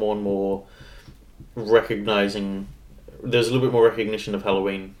and got more and more recognizing. There's a little bit more recognition of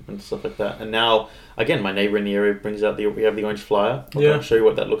Halloween and stuff like that. And now, again, my neighbour in the area brings out we have the orange flyer. I'll show you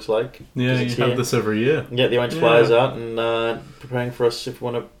what that looks like. Yeah, you have this every year. Yeah, the orange flyer's out and preparing for us if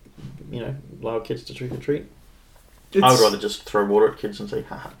we want to, allow kids to trick or treat. I would rather just throw water at kids and say,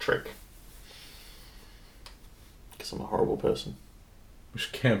 haha, trick. Because I'm a horrible person. We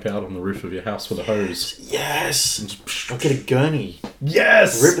should camp out on the roof of your house with a hose. Yes! I'll get a gurney.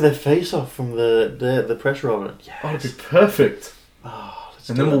 Yes! Rip their face off from the pressure of it. Yes! Oh, it'd be perfect. Oh,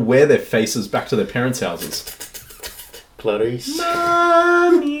 and then we'll wear their faces back to their parents' houses. Clarice.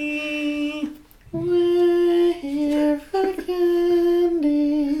 Mommy! We're here for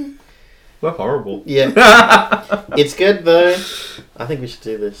candy. We're horrible. Yeah. It's good, though. I think we should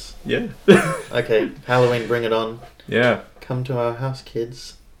do this. Yeah. Okay, Halloween, bring it on. Yeah. Come to our house,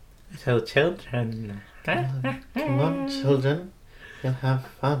 kids. Little children. Come on, children. You'll have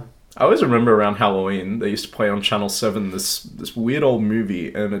fun. I always remember around Halloween, they used to play on Channel 7 this weird old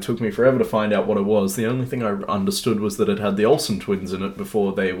movie, and it took me forever to find out what it was. The only thing I understood was that it had the Olsen twins in it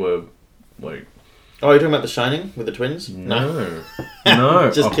before they were, like... Oh, are you talking about The Shining with the twins? No.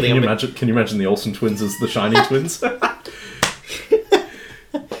 No. Just kidding. Can you imagine the Olsen twins as the Shining twins?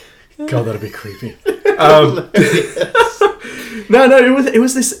 God, that'd be creepy. No,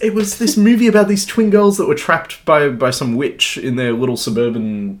 it was this movie about these twin girls that were trapped by some witch in their little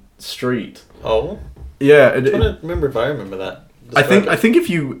suburban street. Oh? Yeah. I'm trying to remember if I remember that. I think if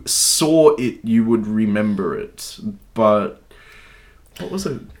you saw it, you would remember it, but... What was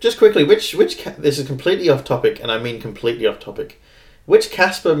it? Just quickly, which this is completely off topic, and I mean completely off topic. Which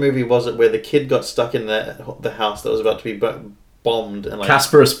Casper movie was it where the kid got stuck in the house that was about to be bombed? And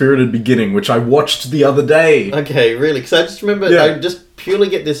Casper: A Spirited Beginning, which I watched the other day. Okay, really? Because I just remember, I just purely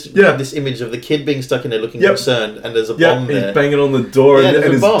get this image of the kid being stuck in there looking concerned, and there's a bomb there. He's banging on the door, and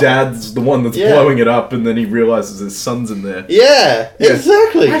his dad's the one that's blowing it up, and then he realizes his son's in there. Yeah,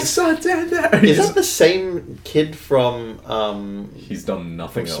 exactly. I saw Dad there. Is that the same kid from... He's done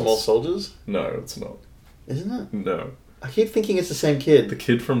nothing else. Small Soldiers? No, it's not. Isn't it? No. I keep thinking it's the same kid. The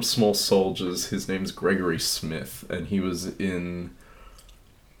kid from Small Soldiers, his name's Gregory Smith, and he's in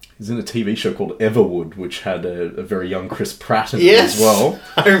a TV show called Everwood, which had a very young Chris Pratt in it as well.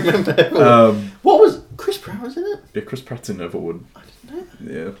 I remember Everwood. What was... Chris Pratt was in it? Yeah, Chris Pratt's in Everwood. I didn't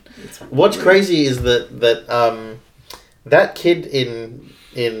know. Yeah. What's crazy is that kid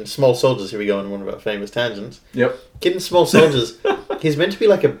in Small Soldiers, here we go on one of our famous tangents. Yep. Kid in Small Soldiers, he's meant to be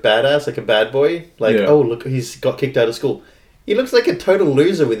like a badass, like a bad boy. Oh, look, he's got kicked out of school. He looks like a total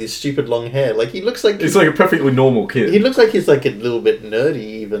loser with his stupid long hair. Like, he looks like... He's like a perfectly normal kid. He looks like he's like a little bit nerdy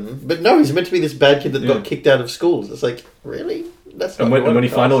even. But no, he's meant to be this bad kid that got kicked out of schools. It's like, really? That's not... And when he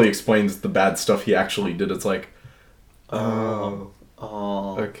finally explains the bad stuff he actually did, it's like... Oh.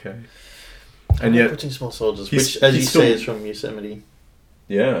 Okay. And yet... Watching Small Soldiers, which, as you say, is from Yosemite.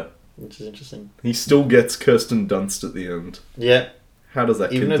 Yeah. Which is interesting. He still gets Kirsten Dunst at the end. Yeah. How does that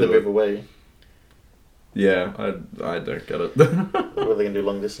kid do it? Even though they move away. Yeah, I don't get it. What are they going to do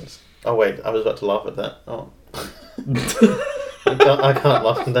long distance? Oh, wait, I was about to laugh at that. Oh. I can't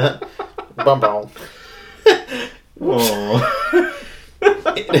laugh at that. Bum bum. Oh.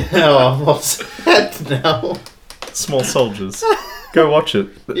 I'm all sad now. Small Soldiers. Go watch it.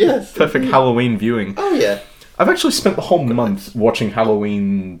 Yes. Perfect Halloween viewing. Oh, yeah. I've actually spent the whole month watching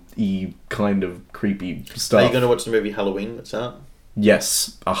Halloween-y kind of creepy stuff. Are you going to watch the movie Halloween that's out?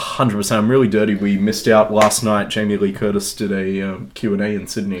 Yes, 100%. I'm really dirty. We missed out last night. Jamie Lee Curtis did a Q&A in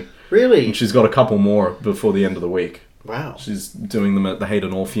Sydney. Really? And she's got a couple more before the end of the week. Wow. She's doing them at the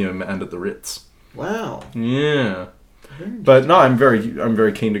Hayden Orpheum and at the Ritz. Wow. Yeah. But no, I'm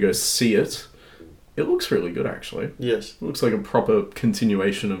very keen to go see it. It looks really good, actually. Yes. It looks like a proper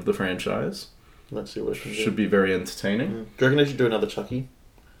continuation of the franchise. Let's see what it can do. Should be very entertaining. Do you reckon they should do another Chucky?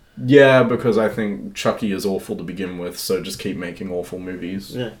 Yeah, because I think Chucky is awful to begin with, so just keep making awful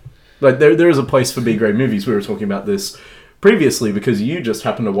movies. Yeah. Like, there is a place for B-grade movies. We were talking about this previously because you just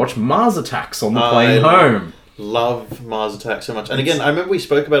happened to watch Mars Attacks on the plane home. Love Mars Attacks so much. And again, I remember we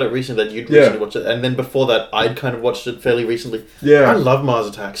spoke about it recently, that you'd recently watched it, and then before that, I'd kind of watched it fairly recently. Yeah. I love Mars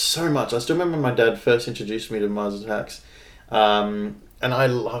Attacks so much. I still remember when my dad first introduced me to Mars Attacks. And I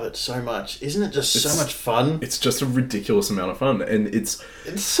love it so much. Isn't it just so much fun? It's just a ridiculous amount of fun, and it's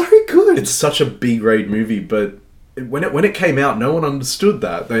so good. It's such a B-grade movie, but when it came out, no one understood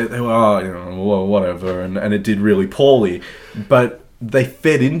that. They were, well, whatever, and it did really poorly. But they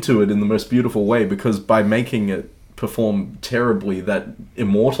fed into it in the most beautiful way, because by making it perform terribly, that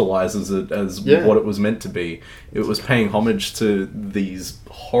immortalizes it as what it was meant to be. It was paying homage to these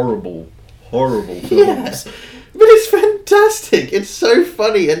horrible films. Yeah. But it's fantastic. It's so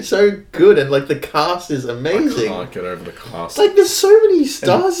funny and so good, and like the cast is amazing. I can't get over the cast. Like there's so many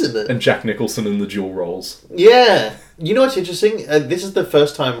stars in it. And Jack Nicholson in the dual roles. Yeah. You know what's interesting? This is the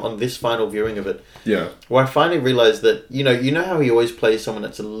first time on this final viewing of it. Yeah. Where I finally realised that, you know how he always plays someone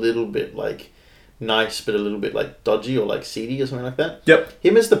that's a little bit like nice but a little bit like dodgy or like seedy or something like that? Yep.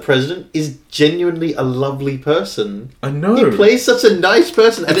 Him as the president is genuinely a lovely person. I know. He plays such a nice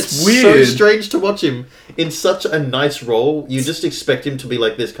person, and it's weird. so strange to watch him in such a nice role. You just expect him to be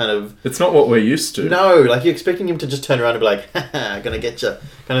like this kind of... It's not what we're used to. No, like you're expecting him to just turn around and be like, haha, gonna get you,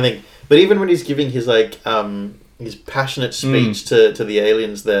 kind of thing. But even when he's giving his like his passionate speech to the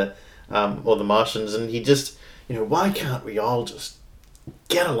aliens there, or the Martians, and he just, why can't we all just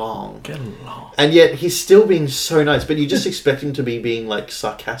get along? And yet he's still being so nice, but you just expect him to be being like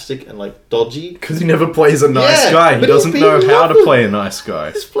sarcastic and like dodgy. Because he never plays a nice guy. He but doesn't know how to play a nice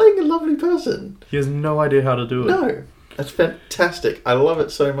guy. He's playing a lovely person. He has no idea how to do it. No. That's fantastic. I love it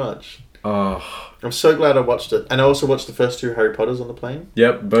so much. Oh. I'm so glad I watched it. And I also watched the first 2 Harry Potters on the plane.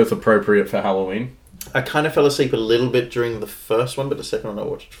 Yep, both appropriate for Halloween. I kind of fell asleep a little bit during the first one, but the second one I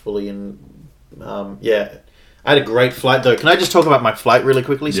watched fully. And I had a great flight though. Can I just talk about my flight really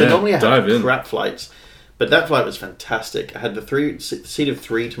quickly? So normally I have crap flights, but that flight was fantastic. I had the seat of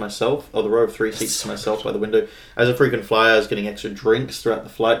 3 to myself, or the row of 3 seats to myself by the window. As a frequent flyer, I was getting extra drinks throughout the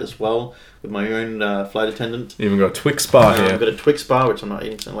flight as well with my own flight attendant. Even got a Twix bar here. I've got a Twix bar, which I'm not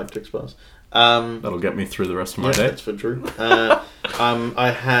eating, so I like Twix bars. That'll get me through the rest of my day. That's for Drew.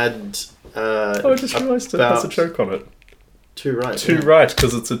 I had... I just realised it has a choke on it. 2 right. 2 right,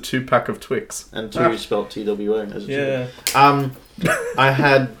 because it's a 2-pack of Twix. And 2 spelled TWO. As yeah. I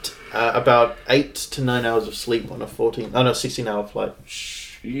had about 8 to 9 hours of sleep on a 16-hour flight.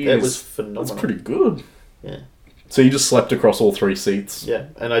 Jeez. It was phenomenal. That's pretty good. Yeah. So you just slept across all 3 seats? Yeah,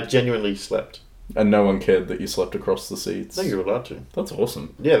 and I genuinely slept. And no one cared that you slept across the seats? No, you were allowed to. That's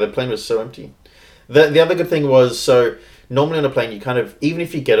awesome. Yeah, the plane was so empty. The other good thing was, so normally on a plane, you kind of, even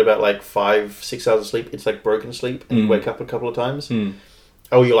if you get about like 5-6 hours of sleep, it's like broken sleep, and you wake up a couple of times.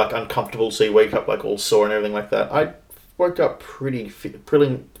 Oh, you're like uncomfortable, so you wake up like all sore and everything like that. I woke up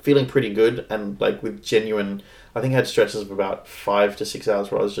feeling pretty good, and like with genuine, I think I had stretches of about 5 to 6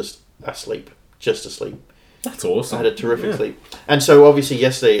 hours where I was just asleep. That's awesome. I had a terrific sleep. And so obviously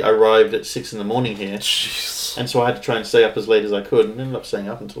yesterday I arrived at 6 a.m. here. Jeez. And so I had to try and stay up as late as I could, and ended up staying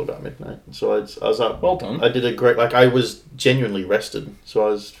up until about midnight. So I was up. Well done. I did a great, I was genuinely rested. So I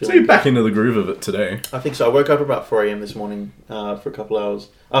was feeling... So you're back into the groove of it today. I think so. I woke up about 4 a.m. this morning for a couple hours.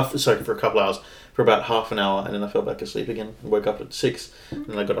 For about half an hour, and then I fell back asleep again. I woke up at 6, and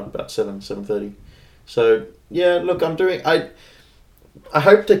then I got up about 7:30. So, yeah, look, I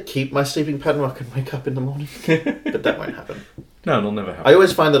hope to keep my sleeping pattern where I can wake up in the morning, but that won't happen. No, it'll never happen. I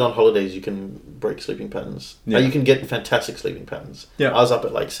always find that on holidays you can break sleeping patterns. Yeah. You can get fantastic sleeping patterns. Yeah. I was up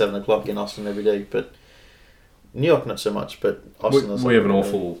at like 7 o'clock in Austin every day, but New York not so much, but Austin... We have an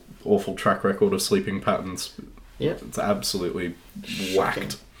awful track record of sleeping patterns. Yeah. It's absolutely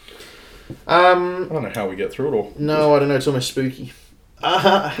whacked. I don't know how we get through it all. No, I don't know. It's almost spooky.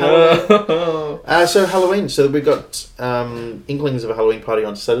 Halloween. So Halloween. So we've got inklings of a Halloween party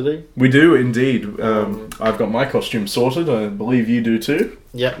on Saturday. We do indeed. I've got my costume sorted. I believe you do too.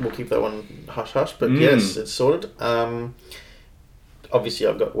 Yeah, we'll keep that one hush hush. But yes, it's sorted. Obviously,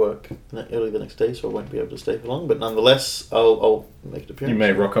 I've got work early the next day, so I won't be able to stay for long. But nonetheless, I'll make an appearance. You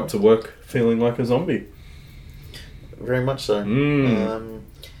may rock up to work feeling like a zombie. Very much so.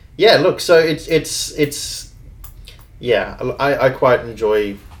 Yeah. Look. So it's. Yeah, I quite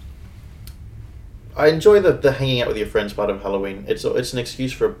enjoy. I enjoy the hanging out with your friends part of Halloween. It's an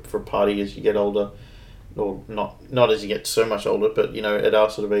excuse for a party as you get older. or not as you get so much older, but at our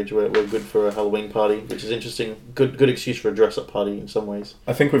sort of age, we're good for a Halloween party, which is interesting. Good excuse for a dress-up party in some ways.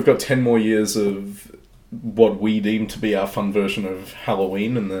 I think we've got 10 more years of what we deem to be our fun version of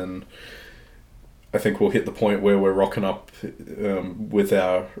Halloween, and then I think we'll hit the point where we're rocking up with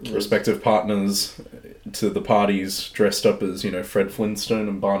our respective partners to the parties dressed up as, Fred Flintstone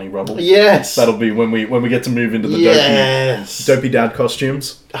and Barney Rubble. Yes! That'll be when we get to move into the dopey dad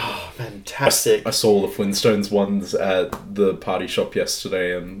costumes. Oh, fantastic. I saw the Flintstones ones at the party shop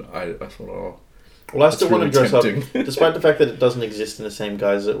yesterday, and I thought, oh... Well, I still want really to dress tempting. up, despite the fact that it doesn't exist in the same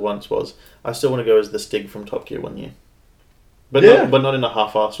guise it once was. I still want to go as the Stig from Top Gear one year. But not in a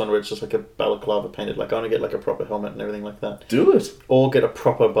half-assed one where it's just like a balaclava painted. Like, I want to get like a proper helmet and everything like that. Do it. Or get a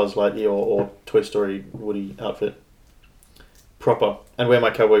proper Buzz Lightyear or Toy Story Woody outfit. Proper. And wear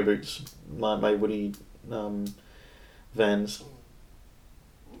my cowboy boots. My Woody Vans.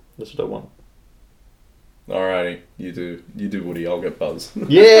 That's what I want. Alrighty, you do Woody, I'll get Buzz.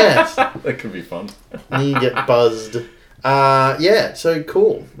 Yes! That could be fun. You get buzzed. So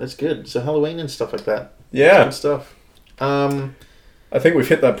cool. That's good. So Halloween and stuff like that. Yeah. Good stuff. I think we've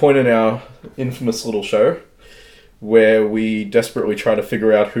hit that point in our infamous little show where we desperately try to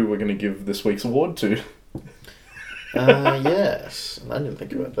figure out who we're going to give this week's award to. Yes. I didn't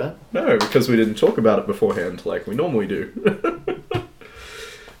think about that. No, because we didn't talk about it beforehand like we normally do.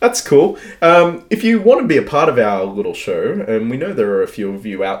 That's cool. If you want to be a part of our little show, and we know there are a few of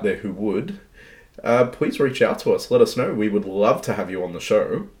you out there who would, please reach out to us. Let us know. We would love to have you on the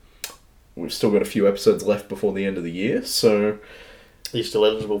show. We've still got a few episodes left before the end of the year, so... You're still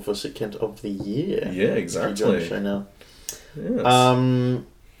eligible for Sick Kent of the Year. Yeah, exactly. You're on the show now. Yes.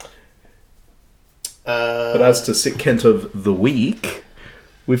 But as to Sick Kent of the Week,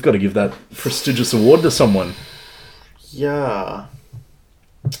 we've got to give that prestigious award to someone. Yeah.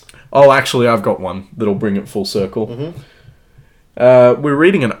 Oh, actually, I've got one that'll bring it full circle. Mm-hmm. We're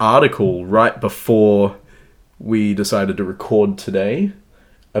reading an article right before we decided to record today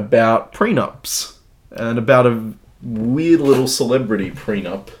about prenups and about a weird little celebrity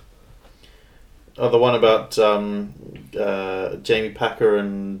prenup. Oh, the one about Jamie Packer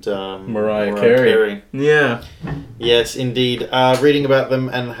and Mariah Carey. Yeah. Yes, indeed. Reading about them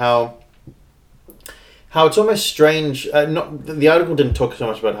and how it's almost strange. Not the article didn't talk so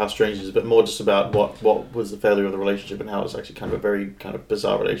much about how strange it is, but more just about what was the failure of the relationship and how it's actually kind of a very kind of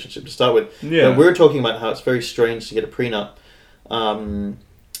bizarre relationship to start with. Yeah. But we're talking about how it's very strange to get a prenup.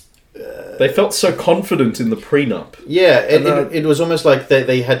 They felt so confident in the prenup. Yeah, it was almost like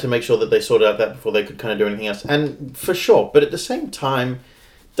they had to make sure that they sorted out that before they could kind of do anything else. And for sure, but at the same time,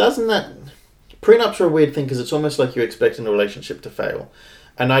 doesn't that... Prenups are a weird thing because it's almost like you're expecting the relationship to fail.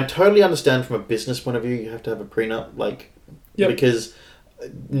 And I totally understand from a business point of view, you have to have a prenup, because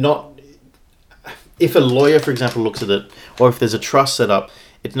if a lawyer, for example, looks at it, or if there's a trust set up,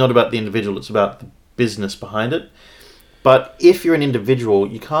 it's not about the individual, it's about the business behind it. But if you're an individual,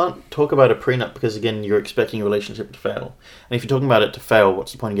 you can't talk about a prenup because, again, you're expecting your relationship to fail. And if you're talking about it to fail,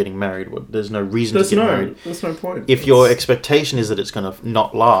 what's the point of getting married? There's no reason to get married. There's no point. If your expectation is that it's going to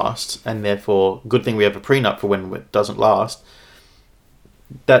not last, and therefore, good thing we have a prenup for when it doesn't last,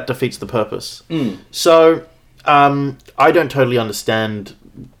 that defeats the purpose. So, I don't totally understand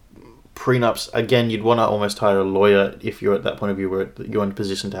prenups. Again, you'd want to almost hire a lawyer if you're at that point of view where you're in a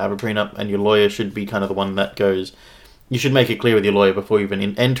position to have a prenup, and your lawyer should be kind of the one that goes... You should make it clear with your lawyer before you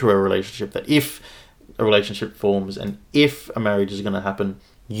even enter a relationship that if a relationship forms and if a marriage is going to happen,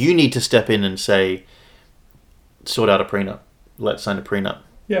 you need to step in and say, sort out a prenup. Let's sign a prenup.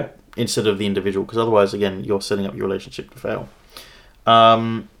 Yeah. Instead of the individual, because otherwise, again, you're setting up your relationship to fail.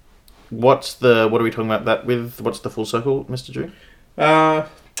 What are we talking about that with? What's the full circle, Mr. Drew? Well,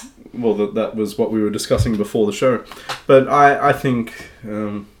 that was what we were discussing before the show. But I think...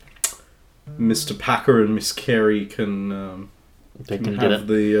 Mr. Packer and Miss Carey can get have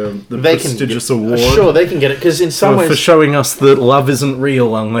it. The prestigious award. Sure, they can get it, because in some ways... For showing us that love isn't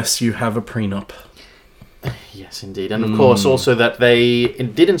real unless you have a prenup. Yes, indeed. And of course, also that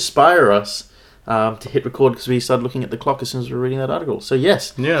it did inspire us to hit record because we started looking at the clock as soon as we were reading that article. So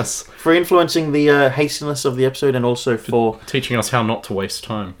yes. Yes. For influencing the hastiness of the episode and also for... teaching us how not to waste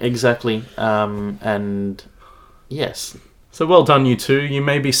time. Exactly. And yes... So well done, you two. You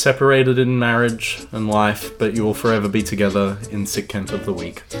may be separated in marriage and life, but you will forever be together in Sick Kent of the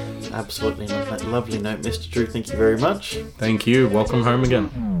Week. Absolutely. On that lovely note, Mr. Drew, thank you very much. Thank you. Welcome home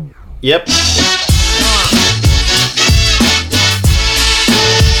again. Yep.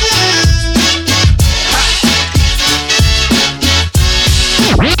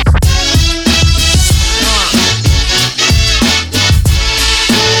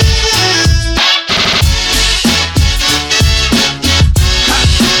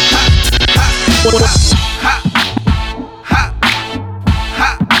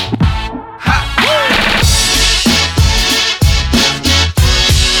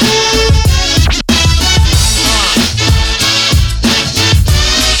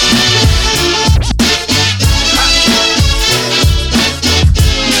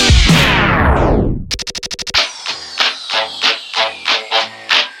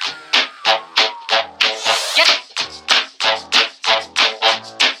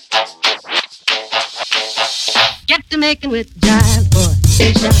 get to making with jive, boy.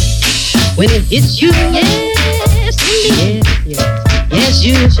 Shout. When it hits you, yes, indeed, yes, yes,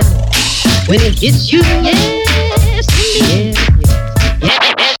 you shout. When it hits you, yes, indeed, yes,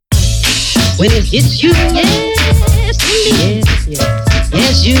 yes. When it hits you, yes, indeed, yes, yes,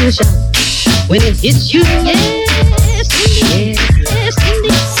 yes, you shout. When it hits you, yes, indeed, yes,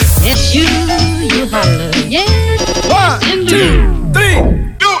 indeed, yes, you holler, yes, 1, 2.